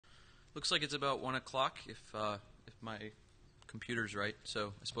Looks like it's about 1 o'clock if my computer's right.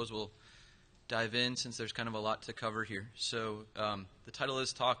 So I suppose we'll dive in since there's kind of a lot to cover here. So the title of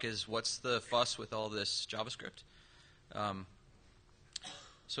this talk is "What's the Fuss with All This JavaScript?"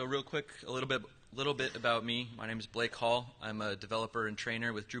 So real quick, a little bit about me. My name is Blake Hall. I'm a developer and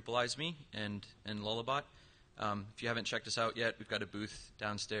trainer with Drupalize Me and Lullabot. If you haven't checked us out yet, we've got a booth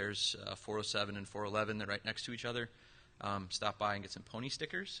downstairs, 407 and 411. They're right next to each other. Stop by and get some pony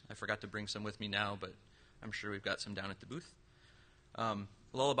stickers. I forgot to bring some with me now, but I'm sure we've got some down at the booth.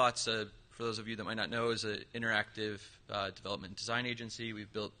 Lullabot's, for those of you that might not know, is an interactive development design agency.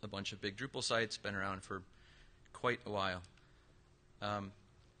 We've built a bunch of big Drupal sites, been around for quite a while.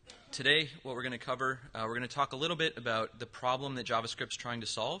 Today, what we're going to cover, we're going to talk a little bit about the problem that JavaScript's trying to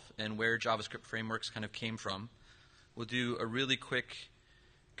solve and where JavaScript frameworks kind of came from. We'll do a really quick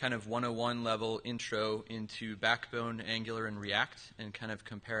kind of 101 level intro into Backbone, Angular, and React, and kind of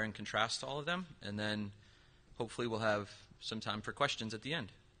compare and contrast all of them, and then hopefully we'll have some time for questions at the end.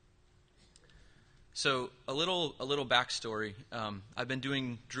 So a little backstory. I've been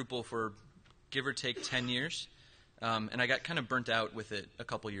doing Drupal for give or take 10 years. And I got kind of burnt out with it a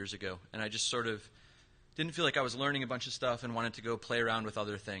couple years ago. And I just sort of didn't feel like I was learning a bunch of stuff and wanted to go play around with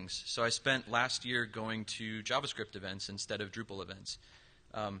other things. So I spent last year going to JavaScript events instead of Drupal events.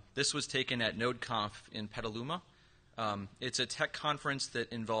 This was taken at NodeConf in Petaluma. It's a tech conference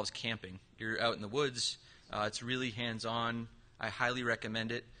that involves camping. You're out in the woods. It's really hands-on. I highly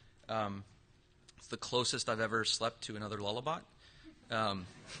recommend it. It's the closest I've ever slept to another Lullabot.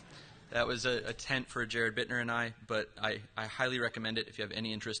 That was a tent for Jared Bittner and I, but I highly recommend it if you have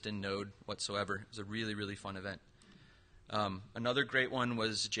any interest in Node whatsoever. It was a really, really fun event. Another great one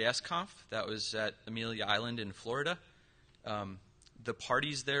was JSConf. That was at Amelia Island in Florida. The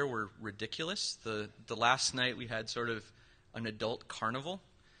parties there were ridiculous. The last night we had sort of an adult carnival.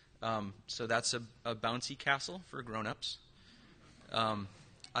 So that's a bouncy castle for grown-ups.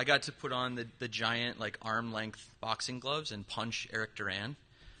 I got to put on the giant like arm-length boxing gloves and punch Eric Duran,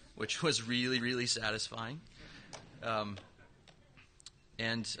 which was really, really satisfying. And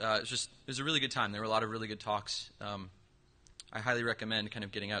it was a really good time. There were a lot of really good talks. I highly recommend kind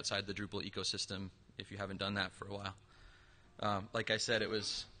of getting outside the Drupal ecosystem if you haven't done that for a while. Like I said, it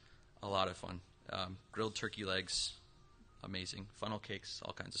was a lot of fun. Grilled turkey legs, amazing. Funnel cakes,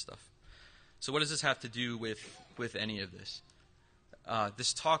 all kinds of stuff. So what does this have to do with any of this?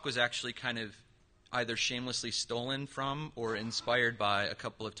 This talk was actually kind of either shamelessly stolen from or inspired by a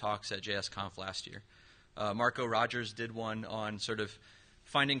couple of talks at JSConf last year. Marco Rogers did one on sort of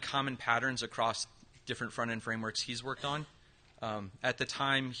finding common patterns across different front-end frameworks he's worked on. At the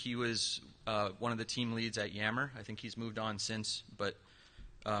time, he was one of the team leads at Yammer. I think he's moved on since, but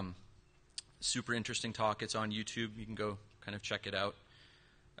super interesting talk. It's on YouTube. You can go kind of check it out.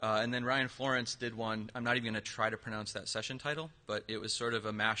 And then Ryan Florence did one. I'm not even going to try to pronounce that session title, but it was sort of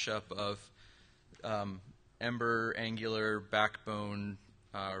a mashup of Ember, Angular, Backbone,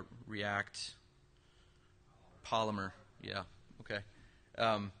 React, Polymer. Yeah, okay.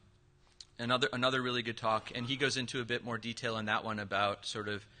 Another really good talk, and he goes into a bit more detail in that one about sort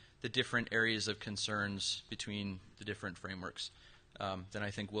of the different areas of concerns between the different frameworks that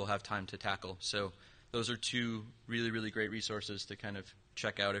I think we'll have time to tackle. So those are two really, really great resources to kind of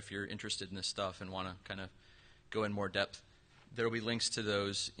check out if you're interested in this stuff and want to kind of go in more depth. There will be links to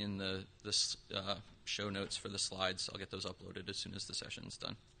those in the show notes for the slides. I'll get those uploaded as soon as the session's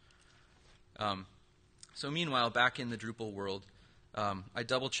done. So meanwhile, back in the Drupal world, I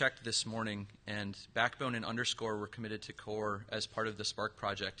double-checked this morning, and Backbone and Underscore were committed to core as part of the Spark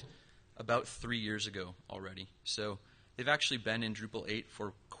project about 3 years ago already. So they've actually been in Drupal 8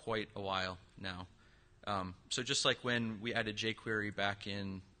 for quite a while now. So just like when we added jQuery back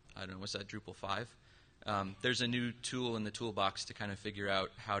in, I don't know, was that Drupal 5? There's a new tool in the toolbox to kind of figure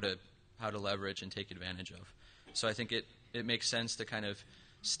out how to leverage and take advantage of. So I think it makes sense to kind of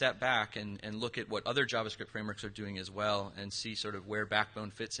step back and look at what other JavaScript frameworks are doing as well and see sort of where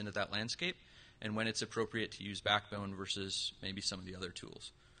Backbone fits into that landscape and when it's appropriate to use Backbone versus maybe some of the other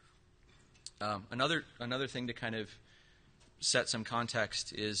tools. Another thing to kind of set some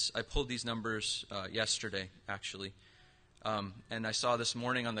context is I pulled these numbers yesterday, actually. And I saw this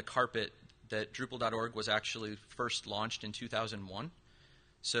morning on the carpet that Drupal.org was actually first launched in 2001.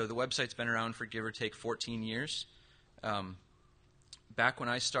 So the website's been around for give or take 14 years. Back when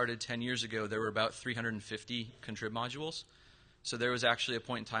I started 10 years ago, there were about 350 contrib modules. So there was actually a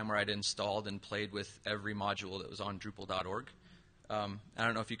point in time where I'd installed and played with every module that was on Drupal.org. I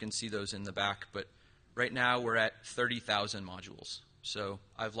don't know if you can see those in the back, but right now we're at 30,000 modules. So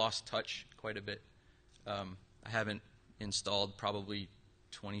I've lost touch quite a bit. I haven't installed probably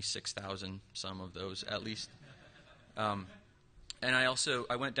 26,000, some of those at least. And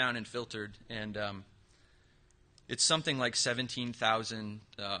I went down and filtered, and it's something like 17,000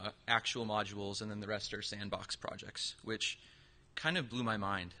 actual modules, and then the rest are sandbox projects, which kind of blew my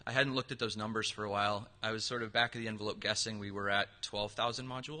mind. I hadn't looked at those numbers for a while. I was sort of back of the envelope guessing we were at 12,000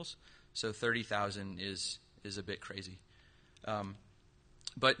 modules, so 30,000 is a bit crazy.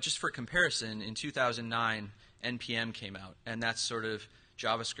 But just for comparison, in 2009, NPM came out, and that's sort of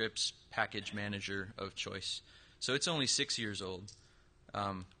JavaScript's package manager of choice. So it's only 6 years old.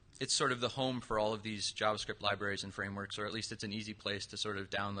 It's sort of the home for all of these JavaScript libraries and frameworks, or at least it's an easy place to sort of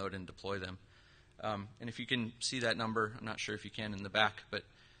download and deploy them. And if you can see that number, I'm not sure if you can in the back, but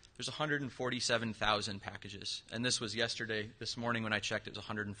there's 147,000 packages. And this was yesterday. This morning when I checked, it was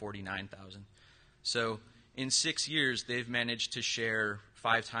 149,000. So in 6 years, they've managed to share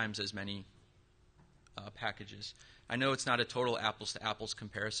 5 times as many packages. I know it's not a total apples-to-apples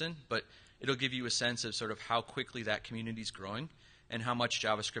comparison, but it'll give you a sense of sort of how quickly that community is growing and how much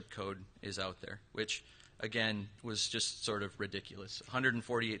JavaScript code is out there, which, again, was just sort of ridiculous.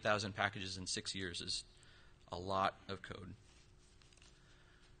 148,000 packages in 6 years is a lot of code.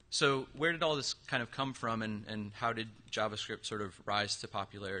 So where did all this kind of come from, and how did JavaScript sort of rise to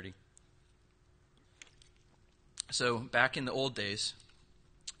popularity? So back in the old days,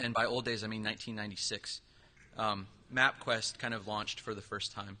 and by old days I mean 1996, MapQuest kind of launched for the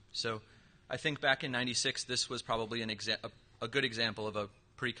first time. So I think back in 96, this was probably a good example of a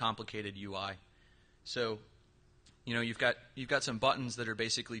pretty complicated UI. So, you know, you've got some buttons that are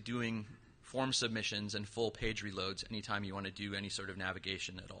basically doing form submissions and full page reloads anytime you want to do any sort of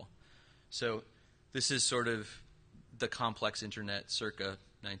navigation at all. So this is sort of the complex internet circa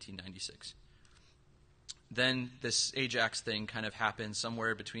 1996. Then this Ajax thing kind of happened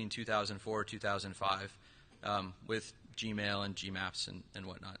somewhere between 2004 and 2005 with Gmail and Gmaps and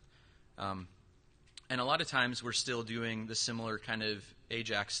whatnot. And a lot of times we're still doing the similar kind of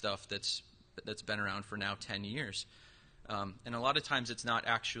Ajax stuff that's been around for now 10 years. And a lot of times it's not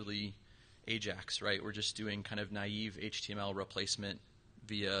actually Ajax, right? We're just doing kind of naive HTML replacement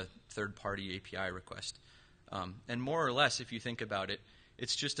via third-party API request. And more or less, if you think about it,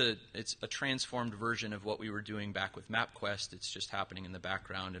 it's a transformed version of what we were doing back with MapQuest. It's just happening in the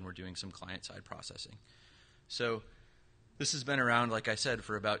background, and we're doing some client-side processing. So this has been around, like I said,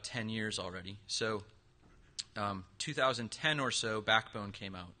 for about 10 years already. So 2010 or so, Backbone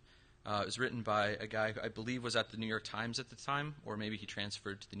came out. It was written by a guy who I believe was at the New York Times at the time, or maybe he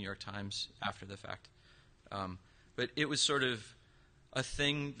transferred to the New York Times after the fact. But it was sort of a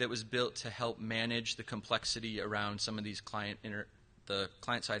thing that was built to help manage the complexity around some of these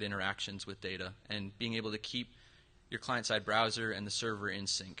client-side interactions with data and being able to keep your client-side browser and the server in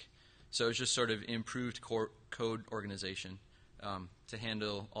sync. So it's just sort of improved code organization to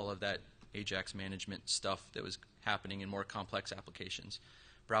handle all of that Ajax management stuff that was happening in more complex applications.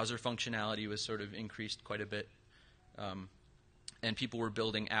 Browser functionality was sort of increased quite a bit, and people were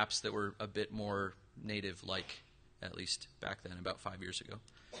building apps that were a bit more native-like, at least back then, about 5 years ago.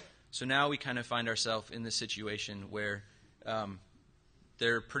 So now we kind of find ourselves in this situation where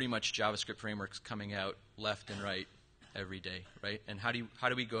there are pretty much JavaScript frameworks coming out left and right every day, right? And how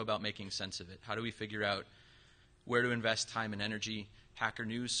do we go about making sense of it? How do we figure out where to invest time and energy? Hacker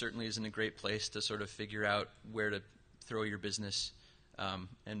News certainly isn't a great place to sort of figure out where to throw your business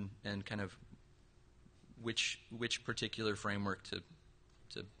and kind of which particular framework to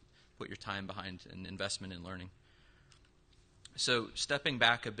put your time behind and investment in learning. So stepping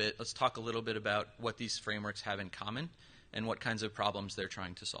back a bit, let's talk a little bit about what these frameworks have in common and what kinds of problems they're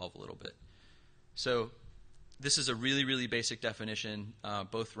trying to solve a little bit. So this is a really, really basic definition.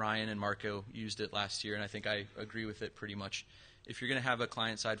 Both Ryan and Marco used it last year, and I think I agree with it pretty much. If you're going to have a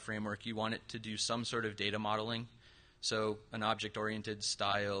client-side framework, you want it to do some sort of data modeling. So an object-oriented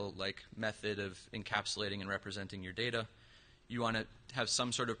style, like method of encapsulating and representing your data. You want to have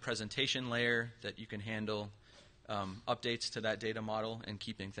some sort of presentation layer that you can handle updates to that data model and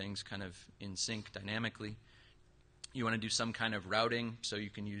keeping things kind of in sync dynamically. You want to do some kind of routing, so you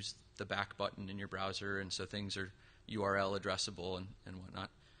can use the back button in your browser, and so things are URL addressable and whatnot.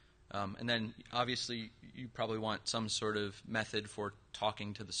 And then, obviously, you probably want some sort of method for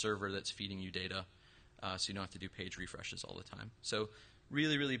talking to the server that's feeding you data, so you don't have to do page refreshes all the time. So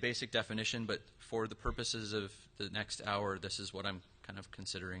really, really basic definition, but for the purposes of the next hour, this is what I'm kind of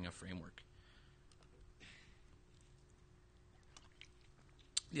considering a framework.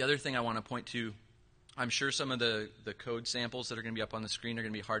 The other thing I want to point to, I'm sure some of the code samples that are going to be up on the screen are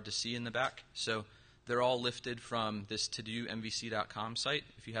going to be hard to see in the back. So they're all lifted from this todomvc.com site.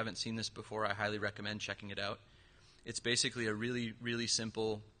 If you haven't seen this before, I highly recommend checking it out. It's basically a really, really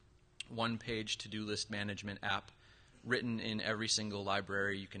simple one-page to-do list management app written in every single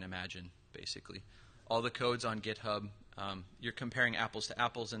library you can imagine, basically. All the code's on GitHub. You're comparing apples to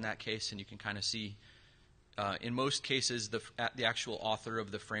apples in that case, and you can kind of see, in most cases, the actual author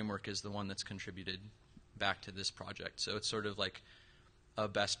of the framework is the one that's contributed back to this project. So it's sort of like a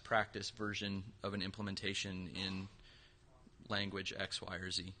best practice version of an implementation in language X, Y, or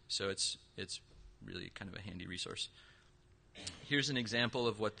Z. So it's really kind of a handy resource. Here's an example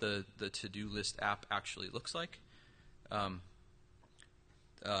of what the to-do list app actually looks like.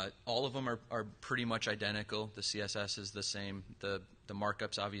 All of them are pretty much identical. The CSS is the same. The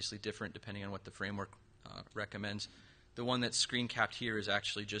markup's obviously different depending on what the framework recommends. The one that's screen capped here is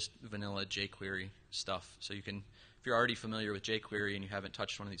actually just vanilla jQuery stuff. So you can, if you're already familiar with jQuery and you haven't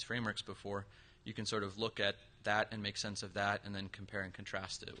touched one of these frameworks before, you can sort of look at that and make sense of that and then compare and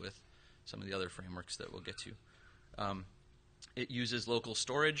contrast it with some of the other frameworks that we'll get to. It uses local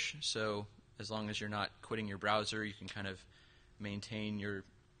storage, so as long as you're not quitting your browser, you can kind of maintain your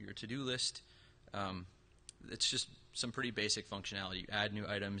to-do list. It's just some pretty basic functionality. You add new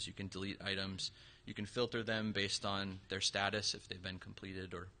items, you can delete items, you can filter them based on their status, if they've been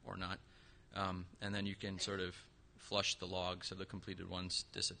completed or not. And then you can sort of flush the log so the completed ones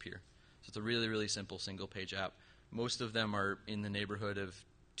disappear. So it's a really, really simple single-page app. Most of them are in the neighborhood of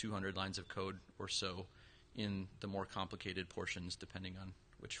 200 lines of code or so in the more complicated portions, depending on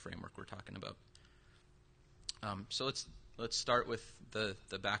which framework we're talking about. So let's start with the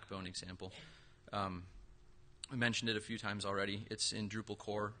Backbone example. We mentioned it a few times already. It's in Drupal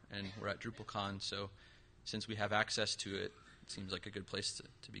core, and we're at DrupalCon, so since we have access to it, it seems like a good place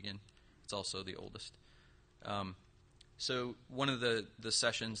to begin. It's also the oldest. So one of the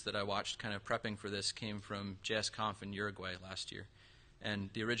sessions that I watched kind of prepping for this came from JSConf in Uruguay last year.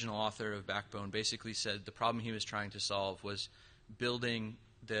 And the original author of Backbone basically said the problem he was trying to solve was building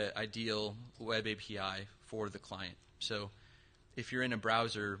the ideal web API for the client. So if you're in a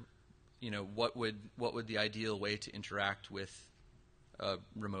browser, you know, what would the ideal way to interact with a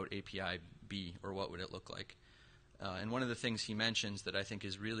remote API be, or what would it look like? And one of the things he mentions that I think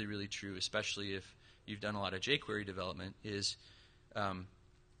is really, really true, especially if you've done a lot of jQuery development, is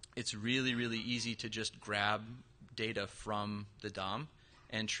it's really, really easy to just grab data from the DOM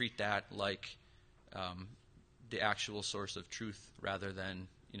and treat that like the actual source of truth rather than,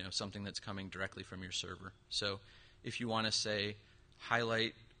 you know, something that's coming directly from your server. So if you want to, say,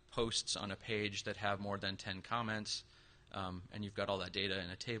 highlight posts on a page that have more than 10 comments, and you've got all that data in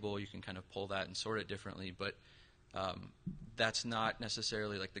a table, you can kind of pull that and sort it differently, but that's not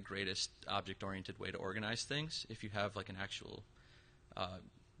necessarily like the greatest object-oriented way to organize things. If you have like an actual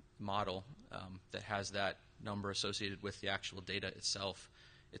model that has that number associated with the actual data itself,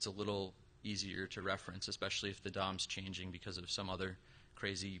 it's a little easier to reference, especially if the DOM's changing because of some other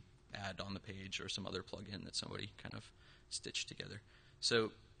crazy ad on the page or some other plugin that somebody kind of stitched together.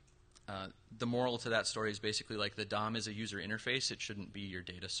 So the moral to that story is basically like the DOM is a user interface. It shouldn't be your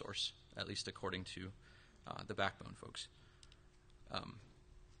data source, at least according to the Backbone folks.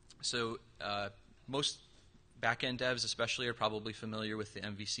 So most backend devs especially are probably familiar with the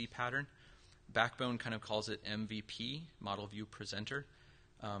MVC pattern. Backbone kind of calls it MVP, Model View Presenter.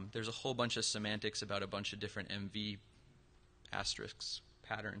 There's a whole bunch of semantics about a bunch of different MV asterisks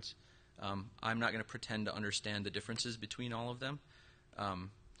patterns. I'm not going to pretend to understand the differences between all of them,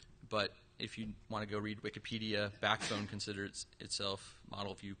 but if you want to go read Wikipedia, Backbone considers itself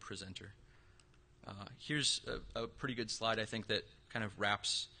Model View Presenter. Here's a pretty good slide, I think, that kind of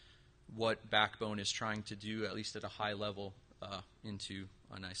wraps what Backbone is trying to do, at least at a high level, into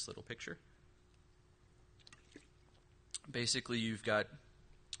a nice little picture. Basically, you've got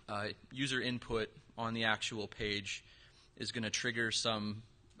user input on the actual page is going to trigger some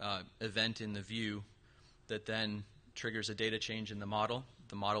event in the view that then triggers a data change in the model.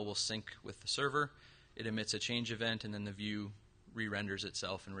 The model will sync with the server. It emits a change event, and then the view re-renders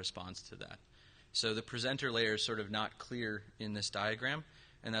itself in response to that. So the presenter layer is sort of not clear in this diagram,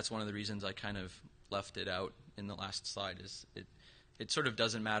 and that's one of the reasons I kind of left it out in the last slide. Is it sort of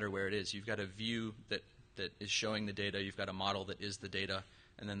doesn't matter where it is. You've got a view that is showing the data. You've got a model that is the data,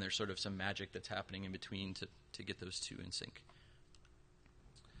 and then there's sort of some magic that's happening in between to get those two in sync.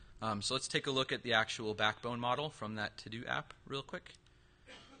 So let's take a look at the actual Backbone model from that to-do app real quick.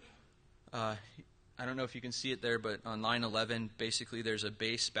 I don't know if you can see it there, but on line 11, basically there's a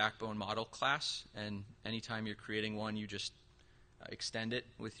base Backbone model class, and anytime you're creating one, you just extend it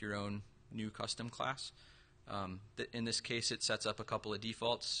with your own new custom class. In this case, it sets up a couple of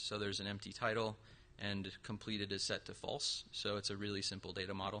defaults, so there's an empty title, and completed is set to false, so it's a really simple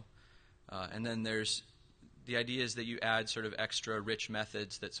data model. And then there's the idea is that you add sort of extra rich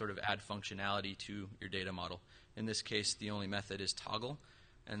methods that sort of add functionality to your data model. In this case, the only method is toggle,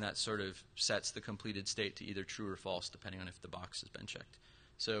 and that sort of sets the completed state to either true or false, depending on if the box has been checked.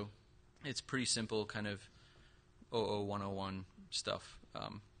 So it's pretty simple kind of 00101 stuff.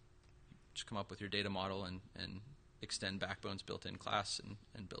 Just come up with your data model and extend Backbone's built-in class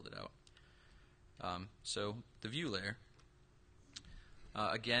and build it out. So the view layer.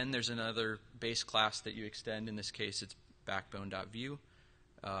 Again, there's another base class that you extend. In this case, it's Backbone.view.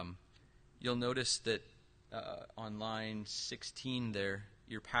 You'll notice that on line 16 there,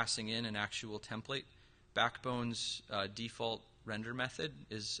 you're passing in an actual template. Backbone's default render method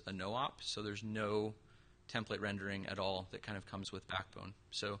is a no-op, so there's no template rendering at all that kind of comes with Backbone.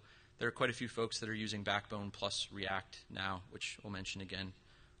 So there are quite a few folks that are using Backbone plus React now, which we'll mention again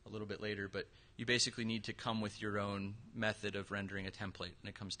a little bit later, but you basically need to come with your own method of rendering a template when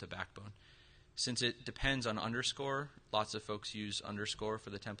it comes to Backbone. Since it depends on underscore, lots of folks use underscore for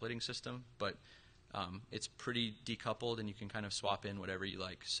the templating system, but it's pretty decoupled and you can kind of swap in whatever you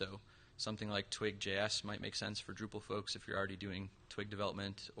like. So something like Twig.js might make sense for Drupal folks if you're already doing Twig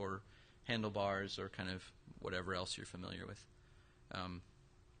development, or handlebars, or kind of whatever else you're familiar with.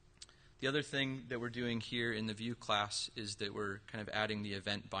 The other thing that we're doing here in the view class is that we're kind of adding the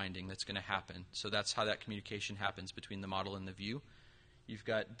event binding that's going to happen. So that's how that communication happens between the model and the view. You've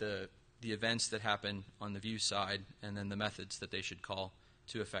got the events that happen on the view side, and then the methods that they should call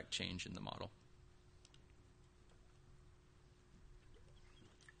to affect change in the model.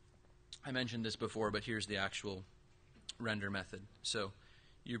 I mentioned this before, but here's the actual render method. So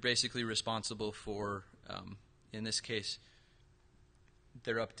you're basically responsible for, in this case,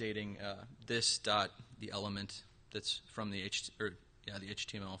 they're updating this dot the element that's from the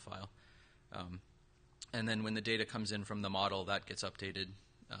HTML file, and then when the data comes in from the model, that gets updated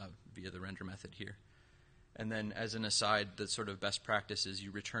via the render method here. And then, as an aside, the sort of best practice is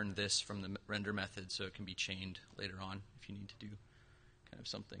you return this from the render method so it can be chained later on if you need to do kind of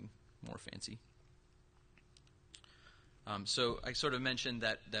something more fancy. So I sort of mentioned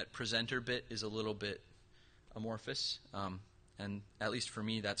that presenter bit is a little bit amorphous. And at least for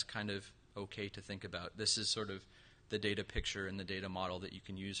me, that's kind of okay to think about. This is sort of the data picture and the data model that you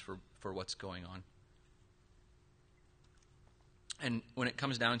can use for what's going on. And when it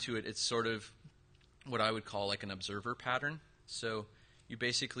comes down to it, it's sort of what I would call like an observer pattern. So you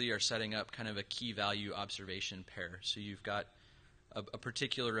basically are setting up kind of a key value observation pair. So you've got a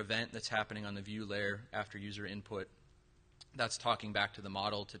particular event that's happening on the view layer after user input. That's talking back to the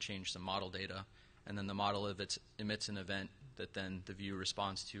model to change some model data. And then the model emits an event that then the view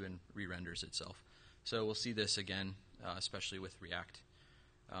responds to and re-renders itself. So we'll see this again, especially with React.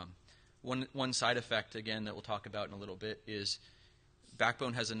 One side effect, again, that we'll talk about in a little bit is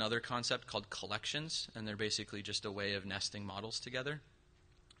Backbone has another concept called collections, and they're basically just a way of nesting models together.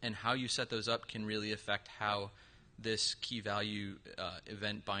 And how you set those up can really affect how this key value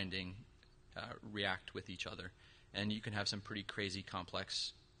event binding react with each other. And you can have some pretty crazy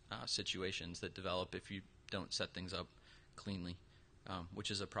complex situations that develop if you don't set things up cleanly,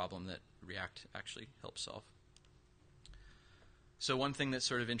 which is a problem that React actually helps solve. So one thing that's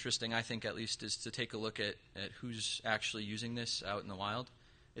sort of interesting, I think at least, is to take a look at who's actually using this out in the wild.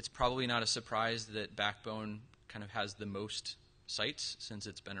 It's probably not a surprise that Backbone kind of has the most sites since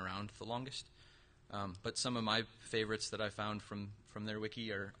it's been around the longest. But some of my favorites that I found from their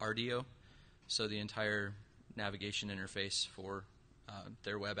wiki are RDO, so the entire navigation interface for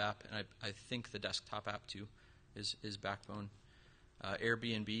their web app, and I think the desktop app too is Backbone.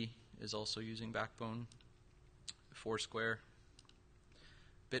 Airbnb is also using Backbone. Foursquare,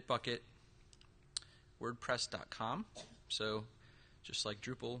 Bitbucket, WordPress.com. So just like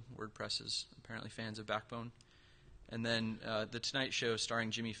Drupal, WordPress is apparently fans of Backbone. And then The Tonight Show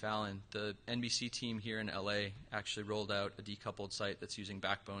starring Jimmy Fallon, the NBC team here in LA actually rolled out a decoupled site that's using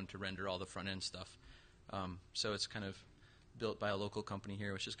Backbone to render all the front-end stuff. So it's kind of built by a local company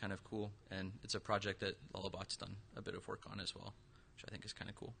here, which is kind of cool. And it's a project that Lullabot's done a bit of work on as well, which I think is kind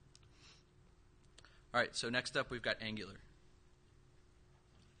of cool. All right, so next up we've got Angular.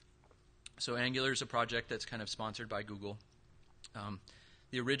 So Angular is a project that's kind of sponsored by Google.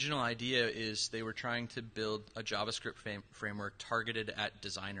 The original idea is they were trying to build a JavaScript framework targeted at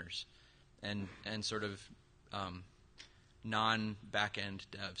designers and sort of non-back-end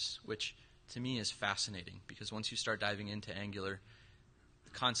devs, which to me is fascinating because once you start diving into Angular,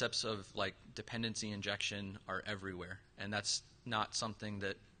 the concepts of like dependency injection are everywhere, and that's not something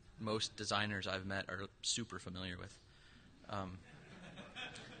that most designers I've met are super familiar with.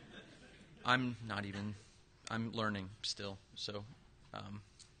 I'm learning still, so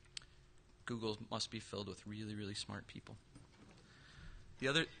Google must be filled with really, really smart people.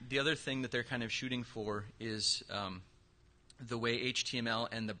 The other thing that they're kind of shooting for is the way HTML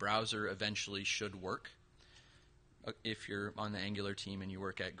and the browser eventually should work if you're on the Angular team and you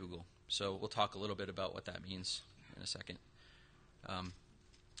work at Google. So we'll talk a little bit about what that means in a second.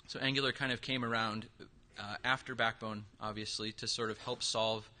 So Angular kind of came around after Backbone, obviously, to sort of help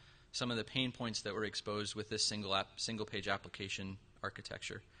solve some of the pain points that were exposed with this single-page application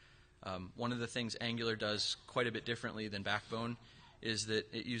architecture. One of the things Angular does quite a bit differently than Backbone is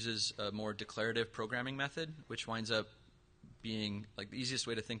that it uses a more declarative programming method, which winds up being, like, the easiest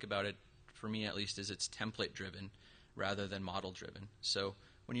way to think about it, for me at least, is it's template-driven rather than model-driven. So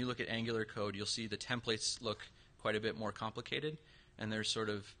when you look at Angular code, you'll see the templates look quite a bit more complicated, and there's sort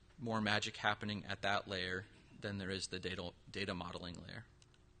of more magic happening at that layer than there is the data modeling layer.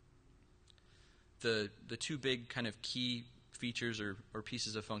 The two big kind of key features or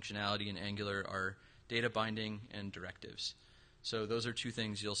pieces of functionality in Angular are data binding and directives. So those are two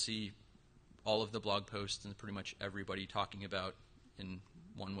things you'll see all of the blog posts and pretty much everybody talking about in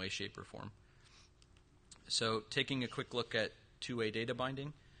one way, shape, or form. So taking a quick look at two-way data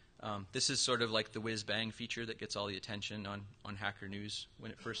binding, this is sort of like the whiz-bang feature that gets all the attention on Hacker News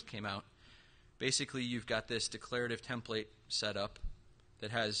when it first came out. Basically, you've got this declarative template set up that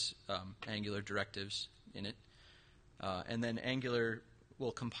has Angular directives in it. And then Angular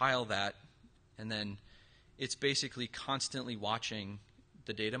will compile that, and then it's basically constantly watching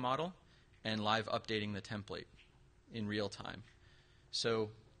the data model and live updating the template in real time. So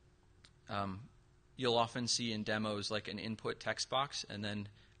you'll often see in demos like an input text box and then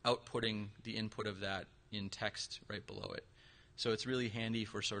outputting the input of that in text right below it. So it's really handy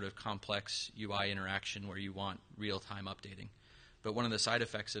for sort of complex UI interaction where you want real-time updating. But one of the side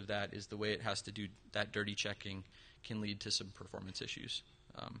effects of that is the way it has to do that dirty checking can lead to some performance issues.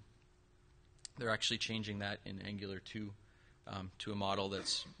 They're actually changing that in Angular 2 to a model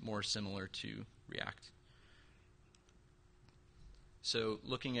that's more similar to React. So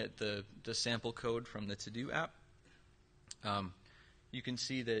looking at the sample code from the to-do app, you can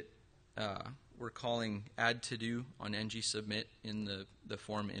see that we're calling add to-do on ng-submit in the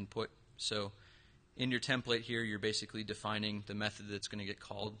form input. So in your template here, you're basically defining the method that's going to get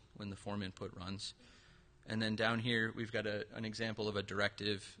called when the form input runs. And then down here, we've got an example of a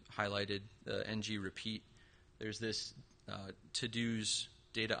directive highlighted, the ng repeat. There's this to-dos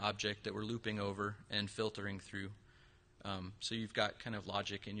data object that we're looping over and filtering through. So you've got kind of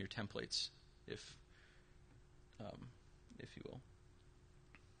logic in your templates, if you will.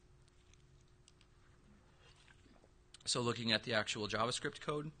 So looking at the actual JavaScript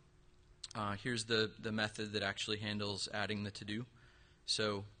code, here's the method that actually handles adding the to-do.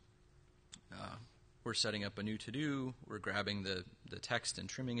 So we're setting up a new to-do. We're grabbing the text and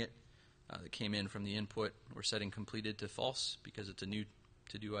trimming it that came in from the input. We're setting completed to false because it's a new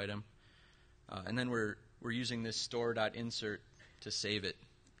to-do item. And then we're using this store.insert to save it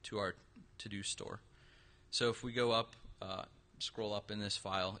to our to-do store. So if we go up, scroll up in this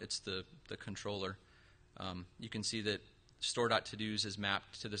file, it's the controller. You can see that store.todos is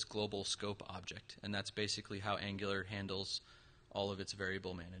mapped to this global scope object, and that's basically how Angular handles all of its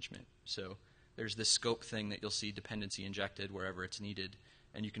variable management. So there's this scope thing that you'll see dependency injected wherever it's needed,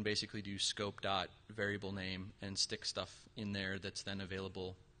 and you can basically do scope.variable name and stick stuff in there that's then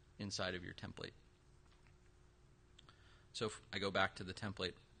available inside of your template. So if I go back to the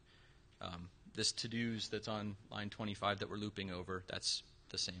template, this to-dos that's on line 25 that we're looping over, that's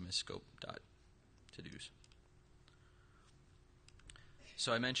the same as scope.todos.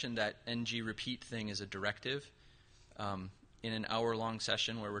 So I mentioned that ng repeat thing is a directive. In an hour-long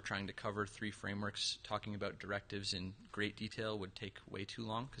session where we're trying to cover 3 frameworks, talking about directives in great detail would take way too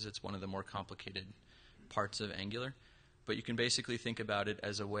long because it's one of the more complicated parts of Angular. But you can basically think about it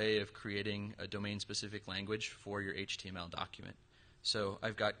as a way of creating a domain-specific language for your HTML document. So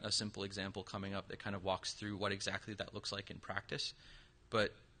I've got a simple example coming up that kind of walks through what exactly that looks like in practice.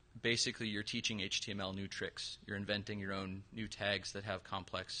 But basically, you're teaching HTML new tricks. You're inventing your own new tags that have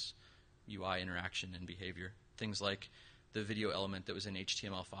complex UI interaction and behavior. Things like the video element that was in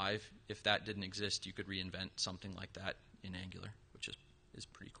HTML5. If that didn't exist, you could reinvent something like that in Angular, which is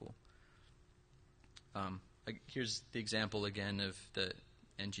pretty cool. Here's the example again of the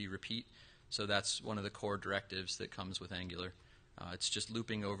ng repeat. So that's one of the core directives that comes with Angular. It's just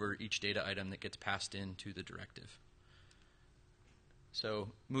looping over each data item that gets passed into the directive. So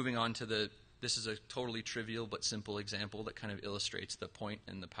moving on to this is a totally trivial but simple example that kind of illustrates the point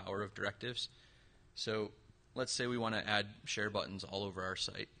and the power of directives. So let's say we want to add share buttons all over our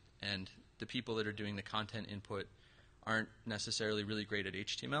site, and the people that are doing the content input aren't necessarily really great at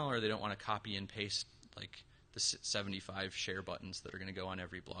HTML, or they don't want to copy and paste like the 75 share buttons that are going to go on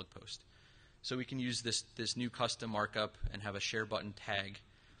every blog post. So we can use this new custom markup and have a share button tag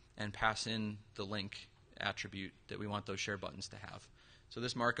and pass in the link attribute that we want those share buttons to have. So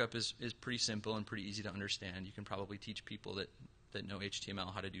this markup is pretty simple and pretty easy to understand. You can probably teach people that know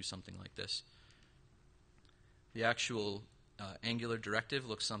HTML how to do something like this. The actual Angular directive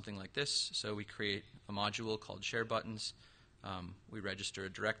looks something like this. So we create a module called share buttons. We register a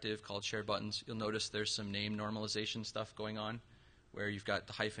directive called share buttons. You'll notice there's some name normalization stuff going on, where you've got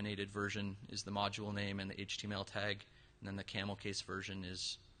the hyphenated version is the module name and the HTML tag, and then the camel case version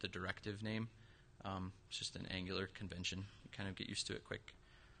is the directive name. It's just an Angular convention. You kind of get used to it quick.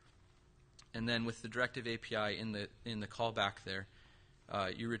 And then with the directive API in the callback there,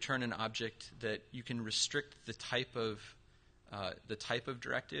 you return an object that you can restrict the type of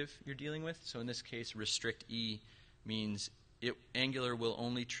directive you're dealing with. So in this case, restrict E means Angular will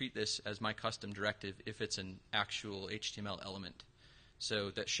only treat this as my custom directive if it's an actual HTML element. So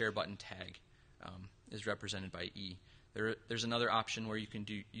that share button tag is represented by E. There's another option where you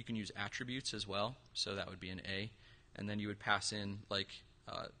can use attributes as well. So that would be an A, and then you would pass in like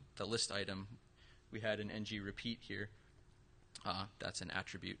the list item. We had an ng repeat here. That's an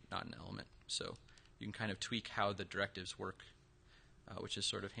attribute, not an element. So you can kind of tweak how the directives work, which is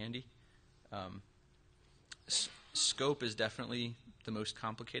sort of handy. Scope is definitely the most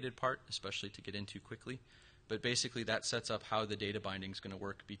complicated part, especially to get into quickly. But basically that sets up how the data binding is going to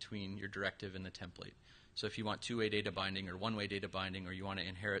work between your directive and the template. So if you want two-way data binding or one-way data binding, or you want to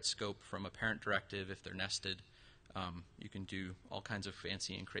inherit scope from a parent directive if they're nested, you can do all kinds of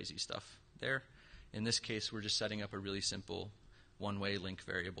fancy and crazy stuff there. In this case, we're just setting up a really simple one-way link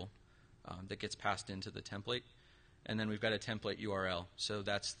variable that gets passed into the template. And then we've got a template URL. So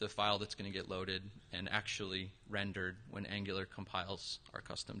that's the file that's going to get loaded and actually rendered when Angular compiles our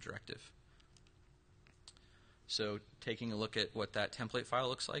custom directive. So taking a look at what that template file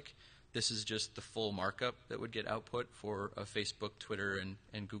looks like, this is just the full markup that would get output for a Facebook, Twitter,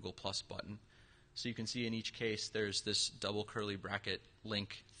 and Google Plus button. So you can see in each case there's this double curly bracket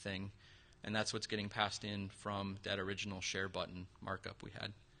link thing, and that's what's getting passed in from that original share button markup we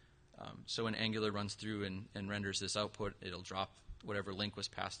had. So when Angular runs through and renders this output, it'll drop whatever link was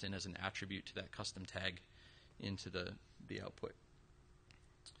passed in as an attribute to that custom tag into the output.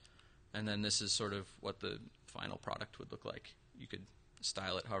 And then this is sort of what the final product would look like. You could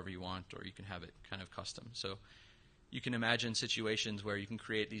style it however you want, or you can have it kind of custom. So you can imagine situations where you can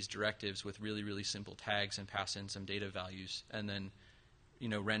create these directives with really, really simple tags and pass in some data values, and then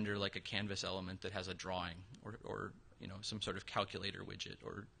render like a canvas element that has a drawing or some sort of calculator widget,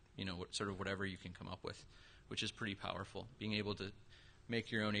 or sort of whatever you can come up with, which is pretty powerful. Being able to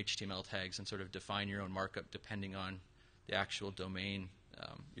make your own HTML tags and sort of define your own markup depending on the actual domain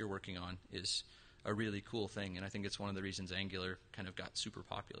you're working on is a really cool thing, and I think it's one of the reasons Angular kind of got super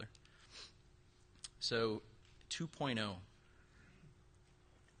popular. So 2.0,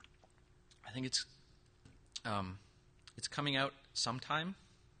 I think it's coming out sometime.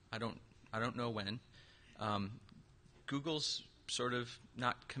 I don't know when. Google's sort of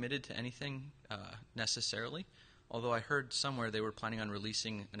not committed to anything necessarily, although I heard somewhere they were planning on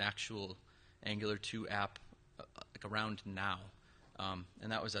releasing an actual Angular 2 app like around now.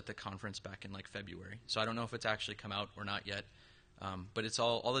 And that was at the conference back in like February. So I don't know if it's actually come out or not yet. But it's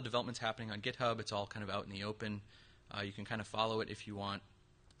all the development's happening on GitHub. It's all kind of out in the open. You can kind of follow it if you want.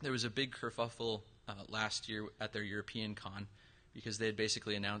 There was a big kerfuffle last year at their European con because they had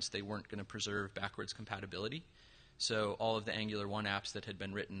basically announced they weren't going to preserve backwards compatibility. So all of the Angular 1 apps that had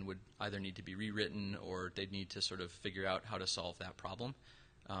been written would either need to be rewritten, or they'd need to sort of figure out how to solve that problem.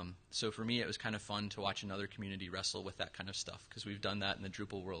 So for me, it was kind of fun to watch another community wrestle with that kind of stuff, because we've done that in the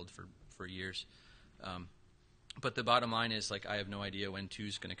Drupal world for years. But the bottom line is, like, I have no idea when 2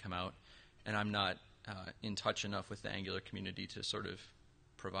 is going to come out, and I'm not in touch enough with the Angular community to sort of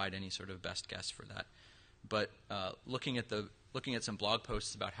provide any sort of best guess for that. But looking at some blog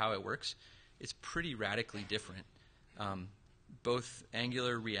posts about how it works, it's pretty radically different. Both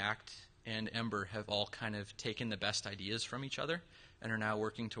Angular, React, and Ember have all kind of taken the best ideas from each other and are now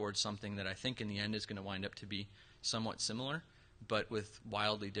working towards something that I think in the end is going to wind up to be somewhat similar, but with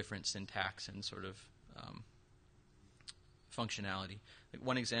wildly different syntax and sort of functionality. Like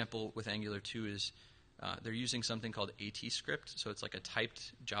one example with Angular 2 is they're using something called AT-script, so it's like a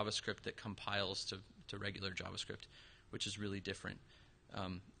typed JavaScript that compiles to regular JavaScript, which is really different.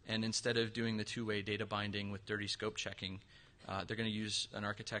 And instead of doing the two-way data binding with dirty scope checking, they're going to use an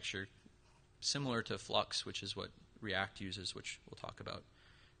architecture similar to Flux, which is what React uses, which we'll talk about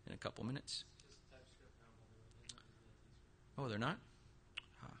in a couple minutes. Oh, they're not?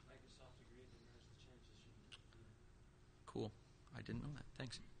 Microsoft agreed that there's the chances should. Cool. I didn't know that.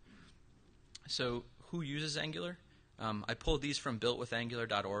 Thanks. So who uses Angular? I pulled these from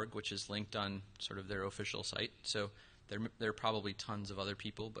builtwithangular.org, which is linked on sort of their official site. So there are probably tons of other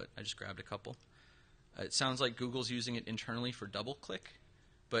people, but I just grabbed a couple. It sounds like Google's using it internally for DoubleClick,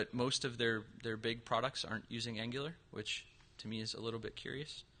 but most of their big products aren't using Angular, which to me is a little bit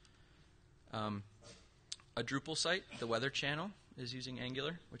curious. A Drupal site, the Weather Channel, is using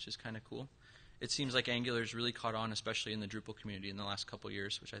Angular, which is kind of cool. It seems like Angular's really caught on, especially in the Drupal community in the last couple of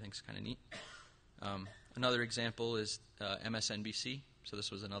years, which I think is kind of neat. Another example is MSNBC. So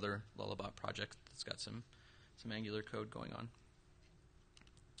this was another Lullabot project that's got some Angular code going on.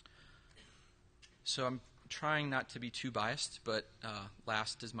 So I'm trying not to be too biased, but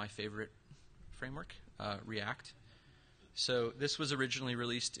last is my favorite framework, React. So this was originally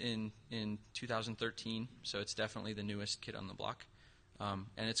released in 2013, so it's definitely the newest kid on the block. And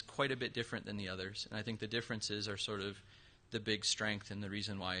it's quite a bit different than the others. And I think the differences are sort of the big strength and the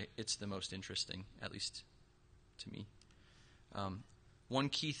reason why it's the most interesting, at least to me. One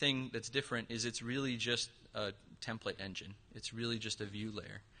key thing that's different is it's really just a template engine. It's really just a view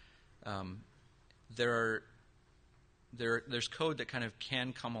layer. There's code that kind of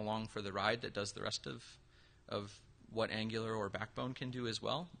can come along for the ride that does the rest of what Angular or Backbone can do as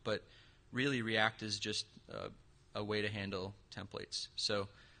well, but really React is just a way to handle templates. So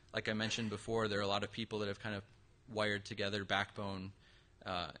like I mentioned before, there are a lot of people that have kind of wired together Backbone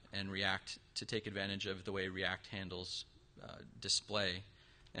and React to take advantage of the way React handles display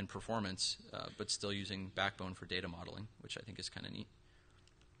and performance, but still using Backbone for data modeling, which I think is kind of neat.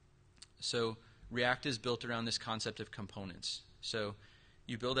 So React is built around this concept of components. So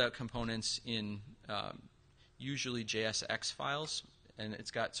you build out components in usually JSX files, and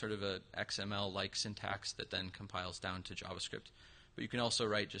it's got sort of a XML-like syntax that then compiles down to JavaScript. But you can also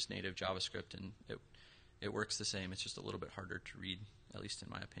write just native JavaScript, and it works the same. It's just a little bit harder to read, at least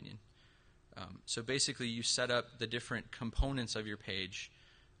in my opinion. So basically, you set up the different components of your page,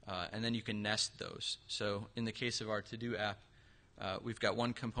 and then you can nest those. So in the case of our to-do app, we've got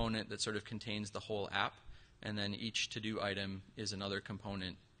one component that sort of contains the whole app, and then each to-do item is another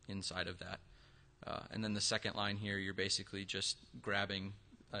component inside of that. And then the second line here, you're basically just grabbing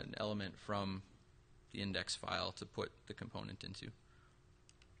an element from the index file to put the component into.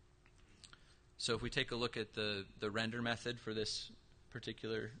 So if we take a look at the render method for this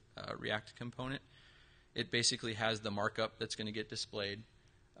particular React component, it basically has the markup that's going to get displayed,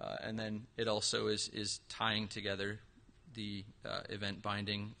 and then it also is tying together the event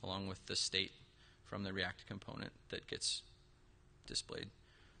binding along with the state from the React component that gets displayed.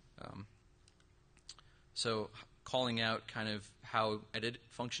 So calling out kind of how edit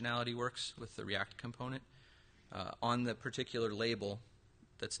functionality works with the React component. On the particular label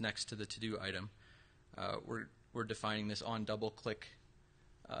that's next to the to-do item, we're defining this on double-click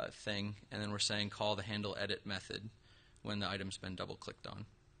thing, and then we're saying call the handle edit method when the item's been double-clicked on.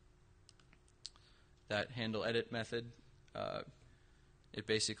 That handle edit method, it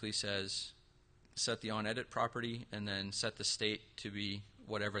basically says set the on edit property and then set the state to be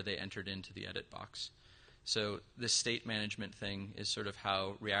whatever they entered into the edit box. So this state management thing is sort of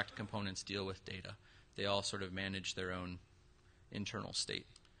how React components deal with data. They all sort of manage their own internal state.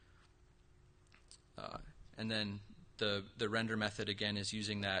 And then the render method, again, is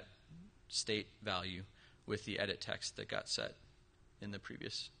using that state value with the edit text that got set in the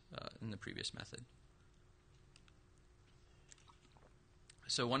previous method.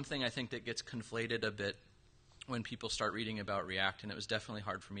 So one thing I think that gets conflated a bit when people start reading about React, and it was definitely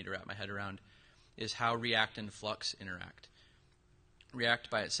hard for me to wrap my head around, is how React and Flux interact. React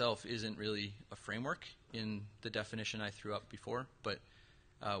by itself isn't really a framework in the definition I threw up before, but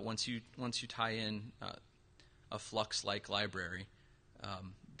once you tie in a Flux-like library,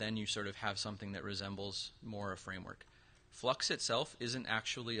 then you sort of have something that resembles more a framework. Flux itself isn't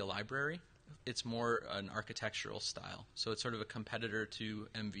actually a library. It's more an architectural style. So it's sort of a competitor to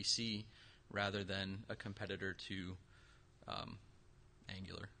MVC rather than a competitor to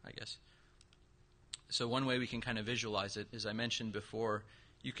Angular, I guess. So one way we can kind of visualize it, as I mentioned before,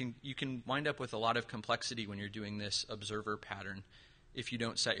 you can wind up with a lot of complexity when you're doing this observer pattern if you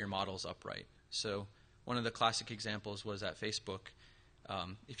don't set your models up right. So one of the classic examples was at Facebook.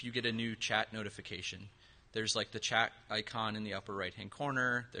 If you get a new chat notification, there's like the chat icon in the upper right-hand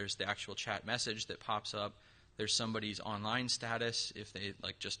corner. There's the actual chat message that pops up. There's somebody's online status if they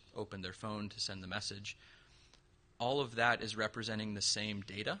like just opened their phone to send the message. All of that is representing the same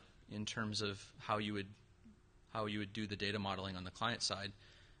data in terms of how you would do the data modeling on the client side,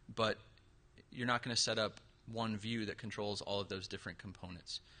 but you're not going to set up one view that controls all of those different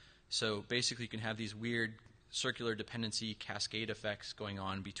components. So basically, you can have these weird circular dependency cascade effects going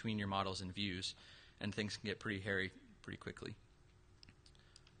on between your models and views, and things can get pretty hairy pretty quickly.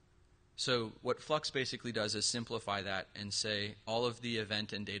 So what Flux basically does is simplify that and say all of the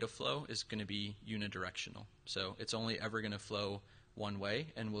event and data flow is going to be unidirectional. So it's only ever going to flow one way,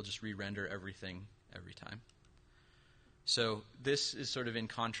 and we'll just re-render everything every time. So this is sort of in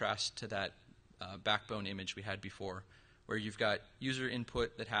contrast to that Backbone image we had before, where you've got user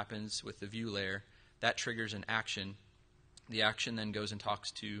input that happens with the view layer. That triggers an action. The action then goes and talks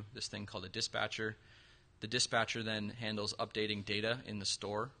to this thing called a dispatcher. The dispatcher then handles updating data in the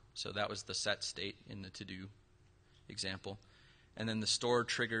store. So that was the set state in the to-do example. And then the store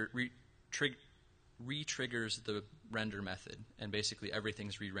re-triggers the render method, and basically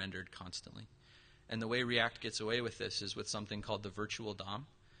everything's re-rendered constantly. And the way React gets away with this is with something called the virtual DOM.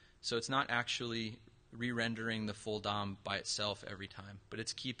 So it's not actually re-rendering the full DOM by itself every time, but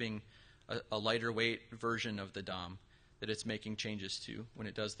it's keeping a lighter weight version of the DOM that it's making changes to when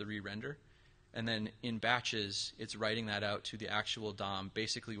it does the re-render. And then in batches, it's writing that out to the actual DOM,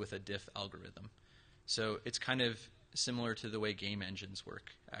 basically with a diff algorithm. So it's kind of similar to the way game engines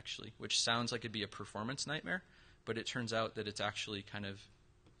work, actually, which sounds like it'd be a performance nightmare, but it turns out that it's actually kind of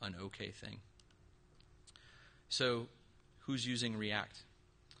an okay thing. So who's using React?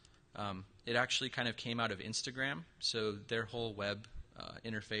 It actually kind of came out of Instagram, so their whole web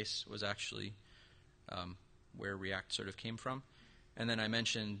interface was actually where React sort of came from. And then I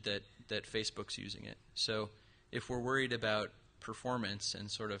mentioned that Facebook's using it. So if we're worried about performance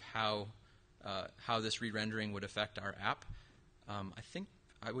and sort of how this re-rendering would affect our app,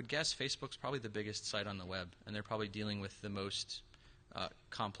 I would guess Facebook's probably the biggest site on the web, and they're probably dealing with the most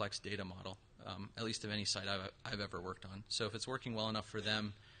complex data model, at least of any site I've ever worked on. So if it's working well enough for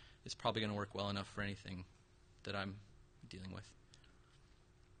them, it's probably going to work well enough for anything that I'm dealing with.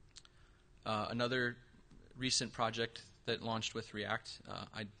 Another recent project that launched with React,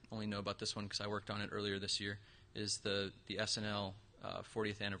 I only know about this one because I worked on it earlier this year, is the SNL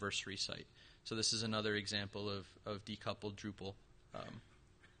 40th anniversary site. So this is another example of decoupled Drupal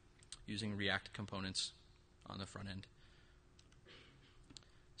using React components on the front end.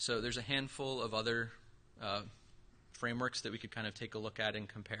 So there's a handful of other frameworks that we could kind of take a look at and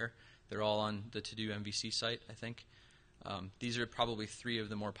compare. They're all on the To-Do MVC site, I think. These are probably three of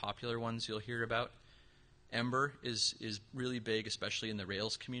the more popular ones you'll hear about. Ember is really big, especially in the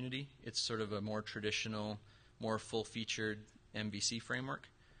Rails community. It's sort of a more traditional, more full-featured MVC framework.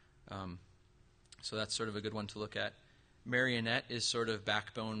 So that's sort of a good one to look at. Marionette is sort of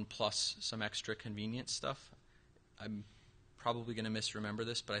Backbone plus some extra convenience stuff. I'm probably going to misremember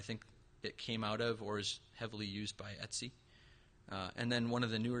this, but I think it came out of or is heavily used by Etsy. And then one of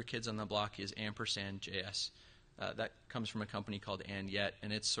the newer kids on the block is AmpersandJS. That comes from a company called And-Yet,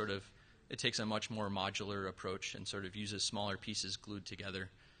 and it's sort of, it takes a much more modular approach and sort of uses smaller pieces glued together,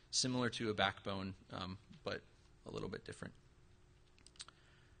 similar to a Backbone, but a little bit different.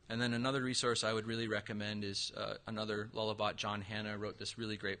 And then another resource I would really recommend is another Lullabot, John Hanna, wrote this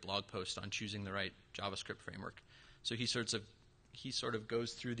really great blog post on choosing the right JavaScript framework. So he sort of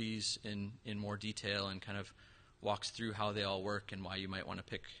goes through these in more detail and kind of walks through how they all work and why you might want to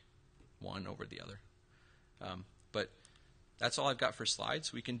pick one over the other. But that's all I've got for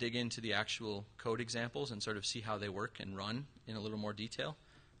slides. We can dig into the actual code examples and sort of see how they work and run in a little more detail.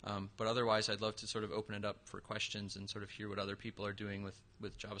 But otherwise, I'd love to sort of open it up for questions and sort of hear what other people are doing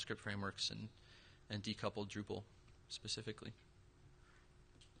with JavaScript frameworks and decoupled Drupal specifically.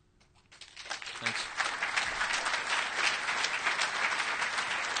 Thanks.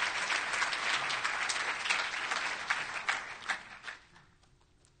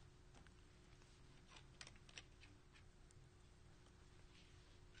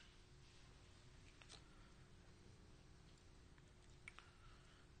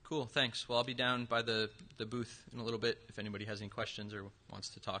 Cool, thanks. Well, I'll be down by the booth in a little bit if anybody has any questions or wants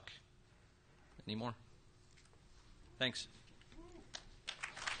to talk any more. Thanks.